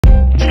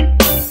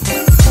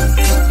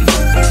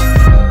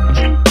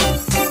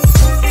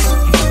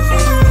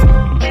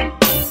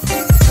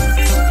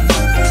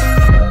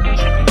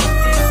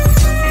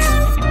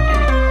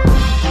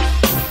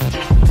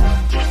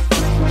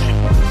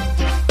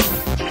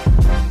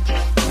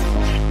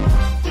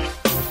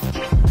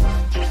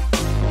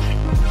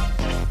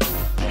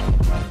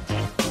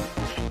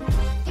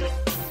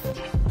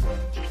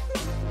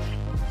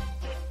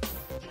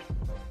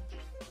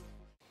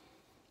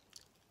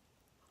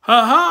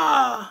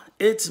Aha!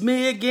 It's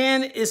me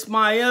again,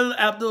 Ishma'il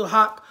Abdul,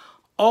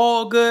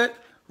 Allgood,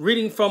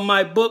 reading from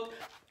my book,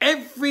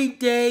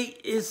 Everyday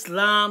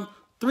Islam,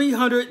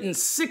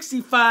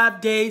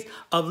 365 Days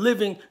of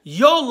Living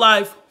Your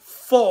Life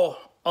for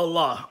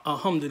Allah.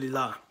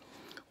 Alhamdulillah.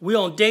 We're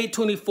on day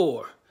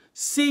 24.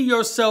 See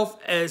yourself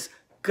as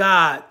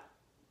God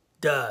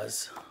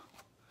does.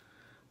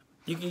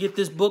 You can get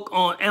this book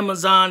on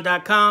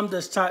Amazon.com.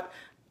 Just type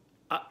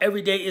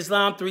Everyday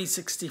Islam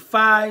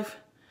 365.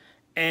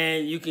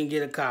 And you can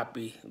get a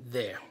copy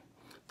there.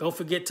 Don't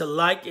forget to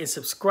like and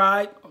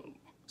subscribe.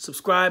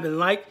 Subscribe and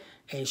like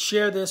and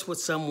share this with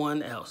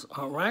someone else.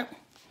 All right.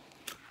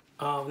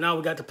 Now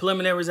we got the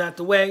preliminaries out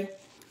the way.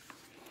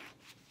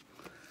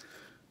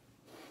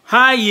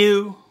 Hi,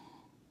 you.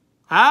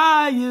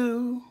 Hi,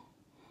 you.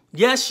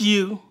 Yes,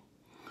 you.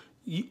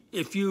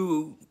 If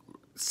you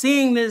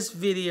seeing this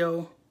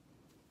video,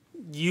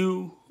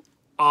 you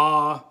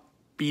are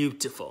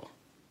beautiful.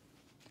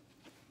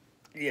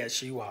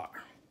 Yes, you are.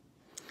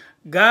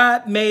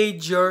 God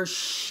made your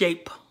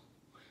shape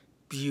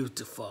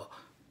beautiful.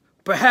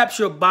 Perhaps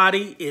your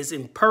body is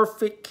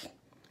imperfect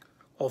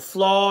or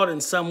flawed in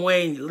some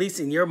way, at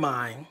least in your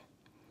mind,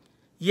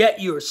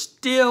 yet you're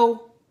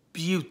still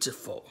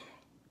beautiful.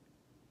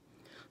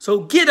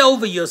 So get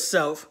over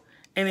yourself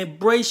and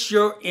embrace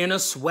your inner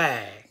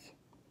swag.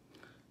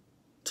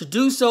 To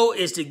do so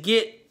is to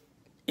get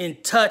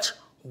in touch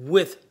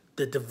with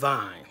the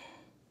divine.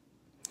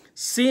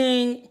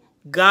 Seeing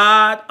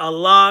God,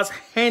 Allah's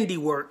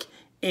handiwork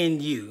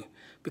in you.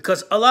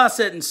 Because Allah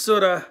said in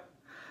Surah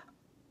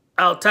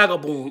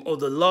Al-Tagabun, or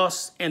the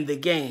loss and the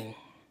gain,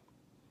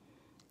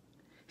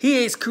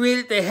 He has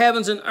created the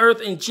heavens and earth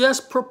in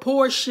just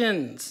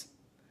proportions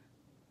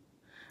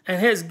and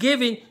has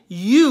given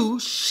you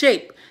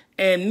shape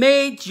and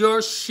made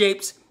your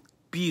shapes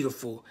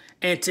beautiful.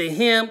 And to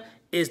Him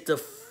is the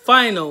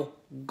final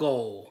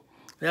goal.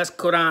 That's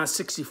Quran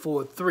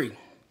 64:3.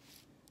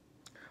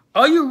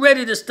 Are you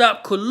ready to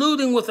stop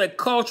colluding with a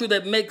culture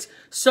that makes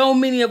so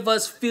many of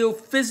us feel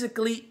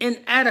physically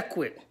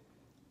inadequate?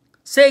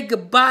 Say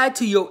goodbye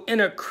to your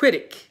inner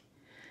critic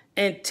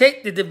and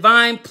take the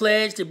divine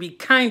pledge to be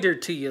kinder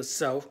to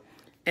yourself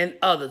and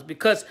others,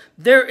 because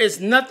there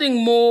is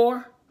nothing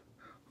more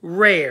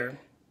rare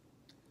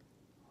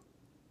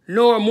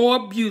nor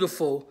more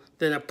beautiful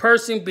than a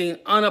person being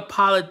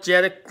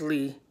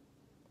unapologetically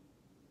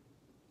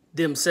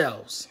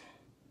themselves,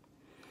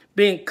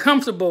 being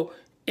comfortable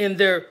in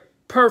their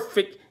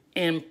perfect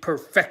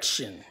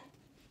imperfection.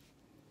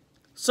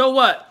 So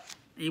what?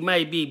 You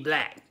might be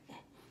black.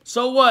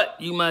 So what?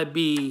 You might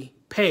be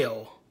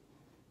pale.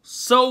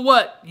 So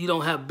what? You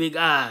don't have big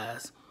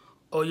eyes,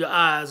 or your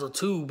eyes are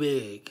too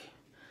big,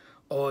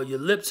 or your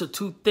lips are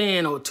too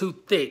thin or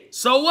too thick.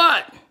 So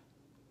what?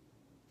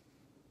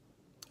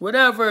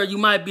 Whatever, you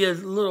might be a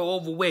little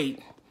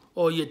overweight,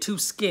 or you're too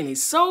skinny.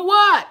 So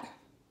what?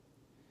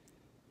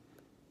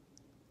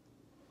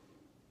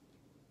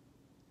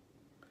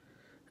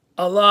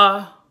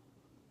 Allah,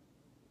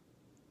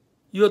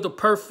 you're the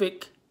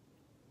perfect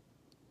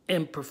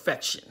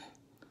imperfection.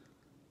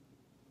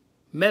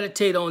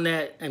 Meditate on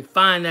that and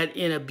find that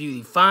inner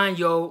beauty. Find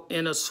your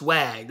inner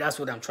swag. That's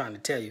what I'm trying to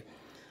tell you.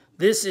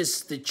 This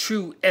is the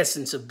true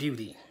essence of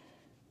beauty.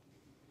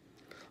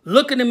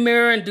 Look in the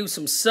mirror and do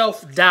some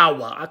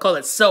self-dawah. I call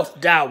it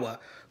self-dawah,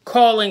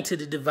 calling to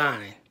the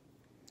divine.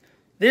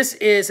 This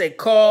is a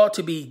call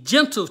to be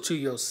gentle to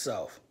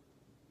yourself,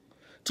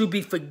 to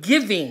be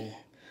forgiving,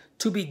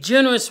 to be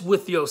generous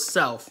with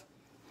yourself.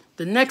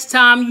 The next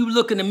time you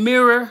look in the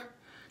mirror,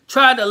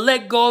 try to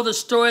let go of the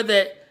story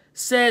that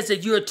says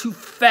that you're too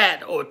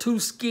fat or too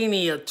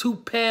skinny or too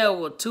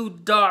pale or too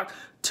dark,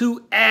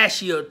 too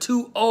ashy or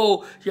too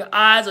old. Your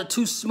eyes are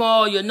too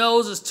small. Your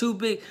nose is too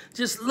big.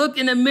 Just look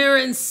in the mirror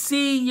and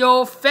see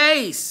your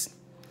face.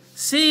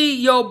 See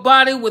your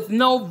body with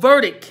no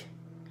verdict.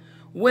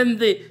 When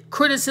the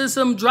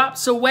criticism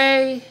drops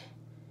away,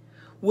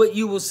 what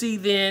you will see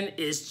then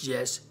is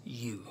just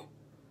you,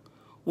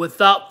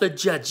 without the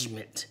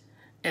judgment.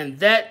 And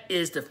that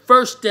is the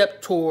first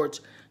step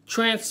towards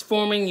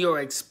transforming your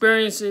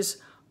experiences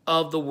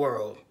of the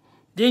world.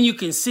 Then you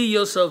can see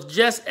yourself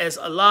just as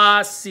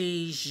Allah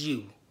sees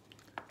you,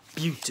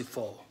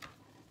 beautiful.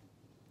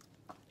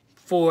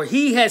 For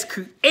He has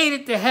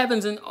created the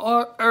heavens and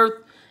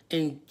earth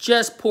in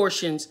just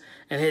portions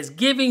and has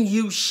given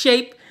you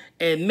shape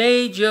and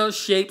made your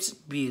shapes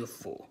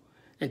beautiful.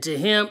 And to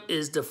Him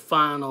is the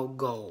final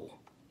goal.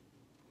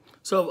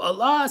 So if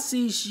Allah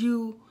sees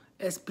you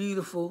as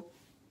beautiful,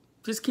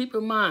 just keep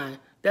in mind,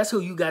 that's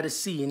who you got to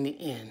see in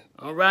the end.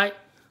 All right?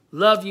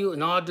 Love you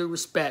and all due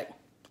respect.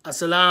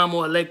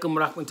 Assalamu alaikum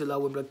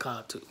rahmatullahi wa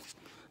barakatuh.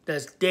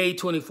 That's day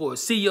 24.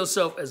 See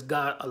yourself as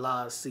God,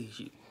 Allah sees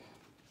you.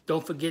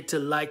 Don't forget to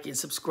like and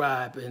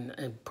subscribe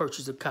and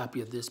purchase a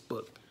copy of this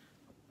book.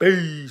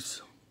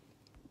 Peace.